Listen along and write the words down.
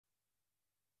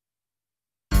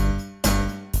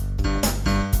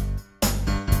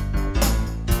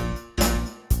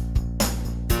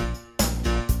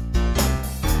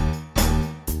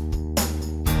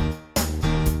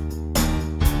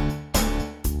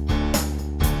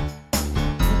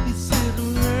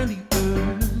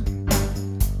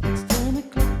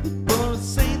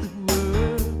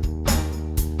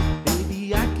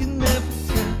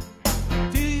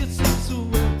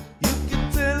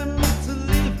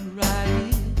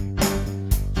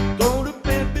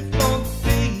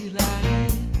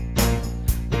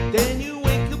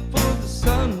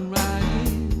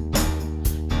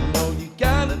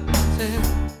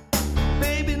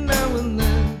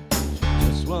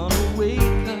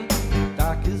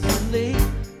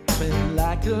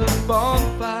like a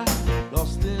bonfire,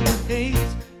 lost in a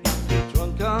haze. If you're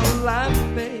drunk on life,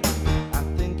 babe, I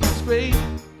think it's great.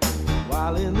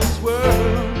 While in this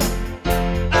world,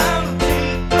 I'll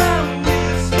take my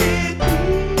whiskey,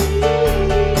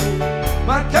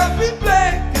 my coffee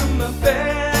black and my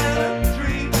bed at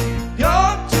 3.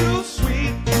 You're too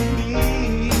sweet for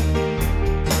me.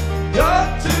 You're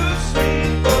too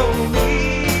sweet for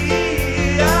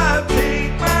me. I'll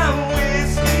take my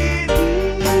whiskey,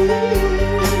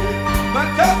 my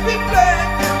coffee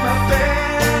black and my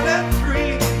bed at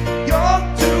 3. You're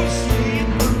too sweet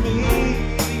for me.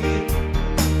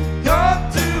 You're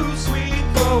too sweet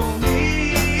for me.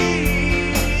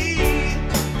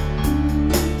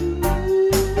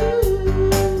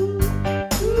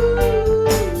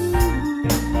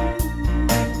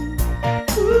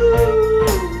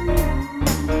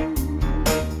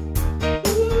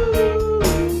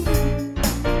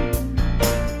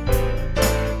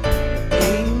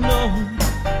 Ain't no,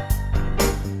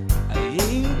 I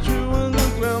ain't chewing the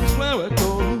grounds where I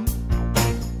go.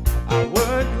 I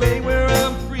work late where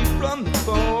I'm free from the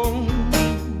phone.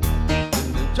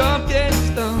 When the job gets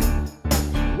done,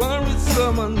 you worry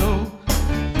someone know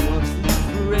you want to live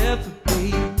forever,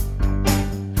 babe.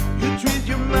 You treat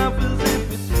your mouth as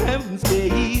if it's heaven's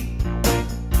gate.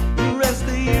 The rest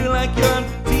of you like you're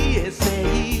TSA.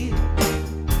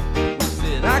 We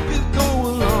said I could go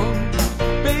along,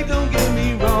 babe, don't get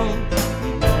me wrong.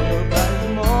 You know you're by the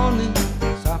morning,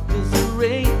 soft as the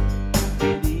rain,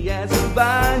 pretty as a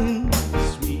vine,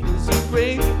 sweet as a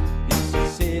grape. If you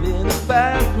sit in a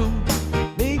bathroom,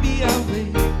 maybe I'll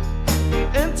wait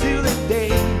until the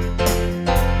day.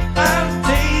 I'll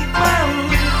take my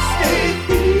whiskey,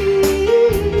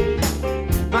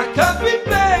 my coffee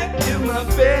black and my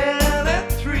bed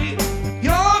at 3.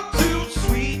 You're too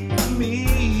sweet for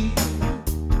me.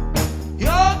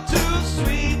 You're too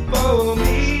sweet for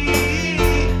me.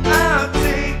 I'll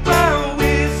take my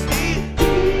whiskey,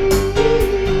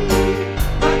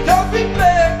 my coffee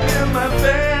black and my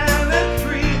bed at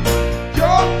 3.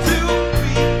 You're too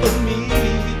sweet for me.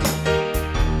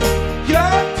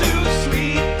 You're too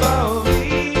sweet for me.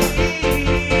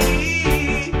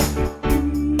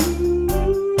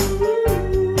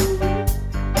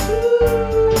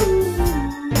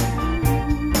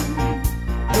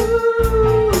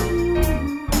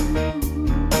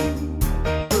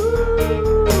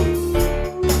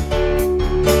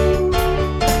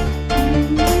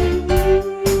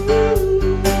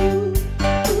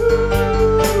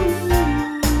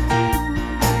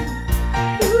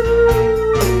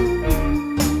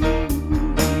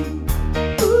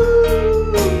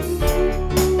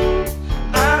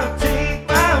 I'll take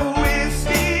my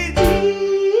whiskey,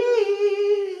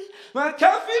 my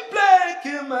coffee black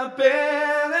and my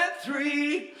bed at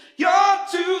 3. You're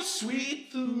too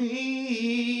sweet for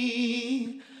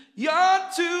me. You're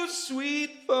too